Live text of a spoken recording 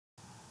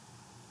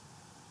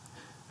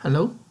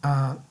Hello,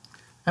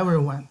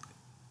 everyone.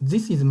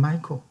 This is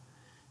Michael,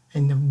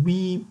 and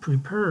we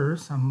prepare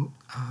some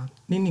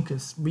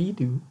Linux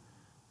video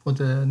for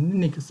the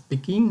Linux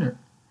beginner.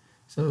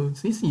 So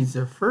this is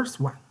the first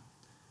one,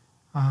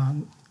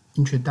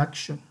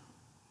 introduction.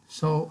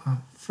 So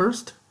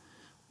first,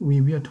 we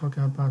will talk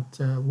about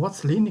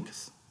what's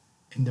Linux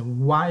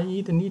and why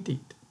it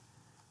needed,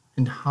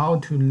 and how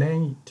to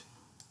learn it.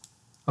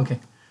 Okay,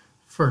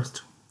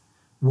 first,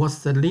 what's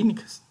the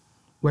Linux?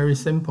 Very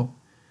simple.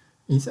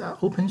 It's an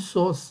open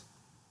source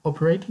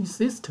operating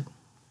system.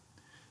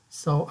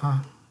 So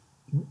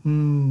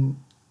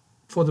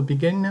for the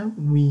beginner,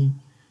 we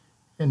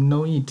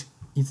know it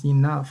is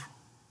enough.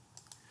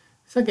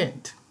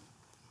 Second,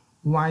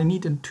 why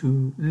needed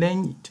to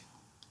learn it?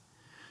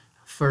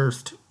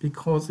 First,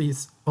 because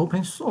it's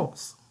open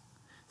source.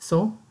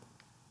 So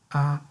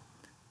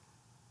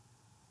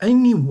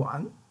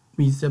anyone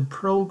with the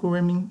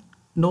programming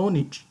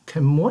knowledge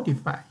can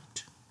modify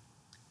it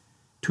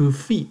to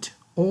fit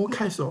all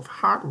kinds of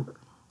hardware.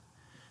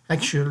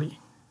 Actually,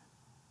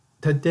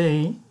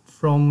 today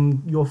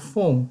from your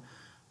phone,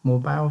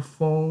 mobile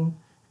phone,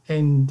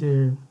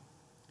 and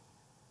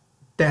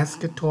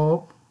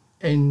desktop,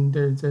 and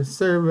the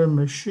server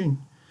machine,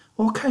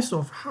 all kinds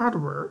of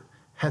hardware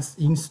has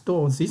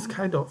installed this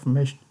kind of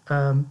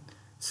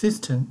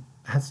system,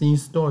 has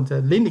installed the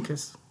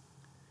Linux.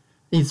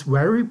 It's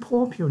very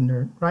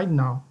popular right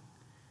now.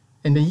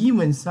 And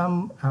even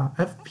some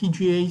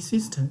FPGA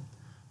system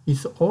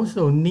is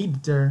also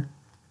need the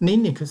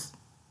Linux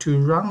to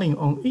running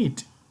on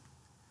it.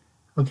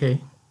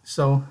 Okay,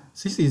 so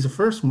this is the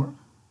first one.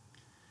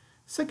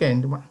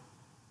 Second one,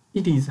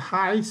 it is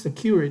high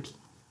security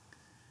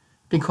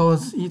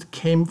because it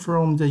came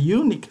from the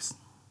Unix.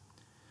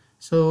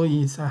 So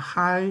it's a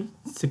high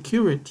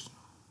security.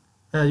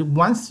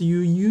 Once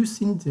you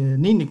using the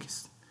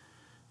Linux,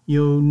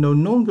 you no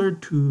longer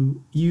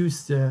to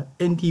use the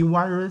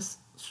antivirus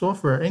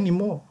software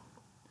anymore.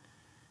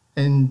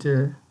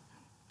 And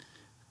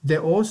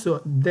there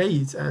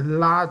is a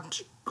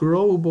large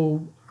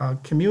global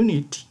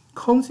community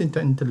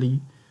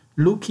constantly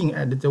looking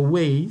at the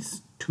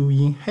ways to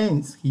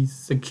enhance its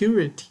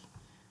security.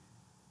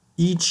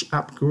 Each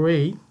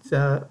upgrade,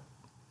 the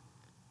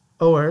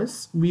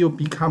OS will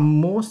become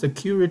more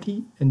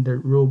security and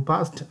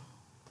robust.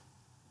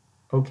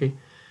 Okay,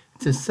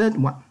 the third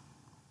one,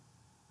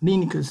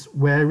 Linux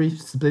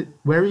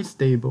very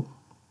stable.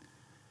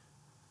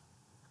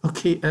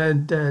 Okay,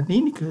 and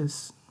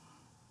Linux,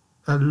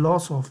 a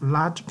lot of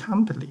large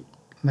companies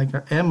like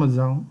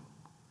Amazon,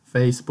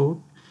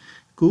 Facebook,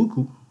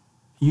 Google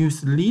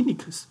use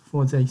Linux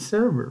for their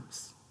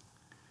servers.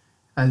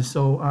 And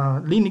so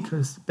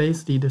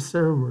Linux-based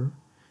server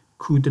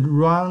could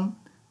run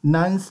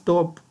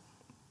non-stop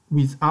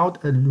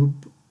without a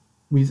reboot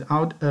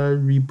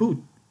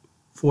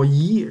for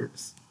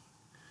years.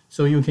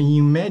 So you can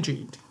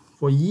imagine it,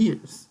 for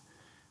years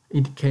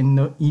it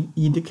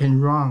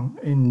can run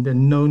and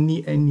no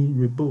need any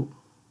reboot.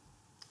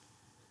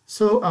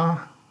 So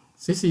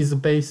this is the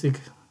basic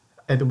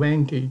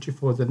advantage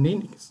for the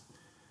Linux.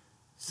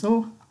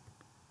 So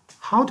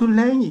how to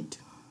learn it?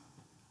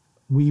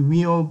 We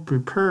will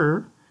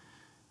prepare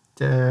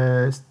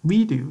the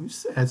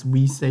videos as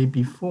we say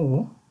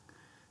before.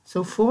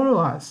 So follow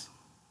us,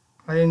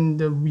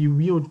 and we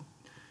will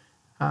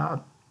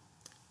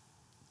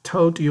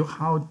told you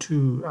how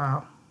to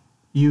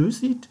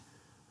use it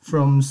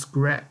from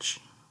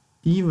scratch.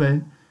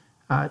 Even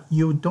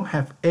you don't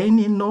have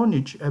any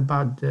knowledge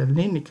about the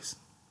Linux,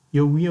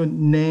 you will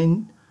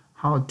learn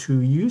how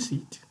to use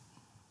it.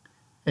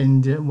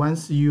 And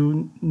once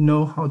you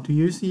know how to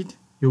use it,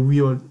 you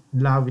will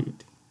love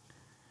it.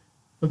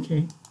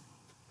 Okay,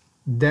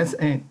 that's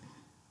it.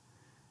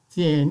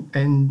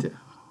 And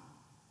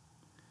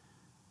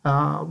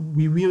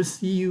we will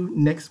see you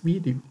next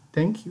video.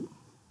 Thank you.